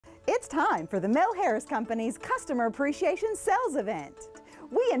It's time for the Mel Harris Company's Customer Appreciation Sales Event.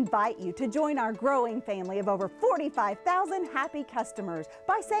 We invite you to join our growing family of over 45,000 happy customers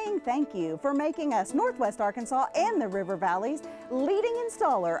by saying thank you for making us Northwest Arkansas and the River Valley's leading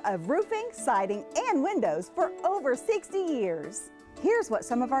installer of roofing, siding, and windows for over 60 years. Here's what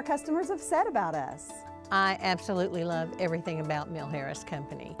some of our customers have said about us. I absolutely love everything about Mel Harris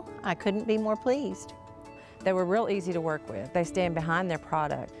Company. I couldn't be more pleased. They were real easy to work with. They stand behind their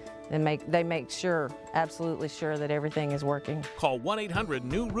product and they make sure, absolutely sure that everything is working. Call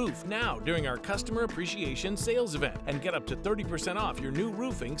 1-800-NEW-ROOF now during our Customer Appreciation Sales Event and get up to 30% off your new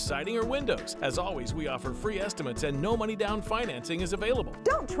roofing, siding, or windows. As always, we offer free estimates and no money down financing is available.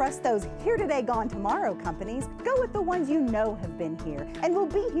 Don't trust those here today, gone tomorrow companies. Go with the ones you know have been here and will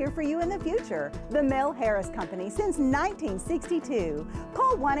be here for you in the future. The Mel Harris Company since 1962.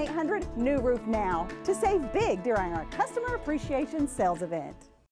 Call 1-800-NEW-ROOF now to save big during our Customer Appreciation Sales Event.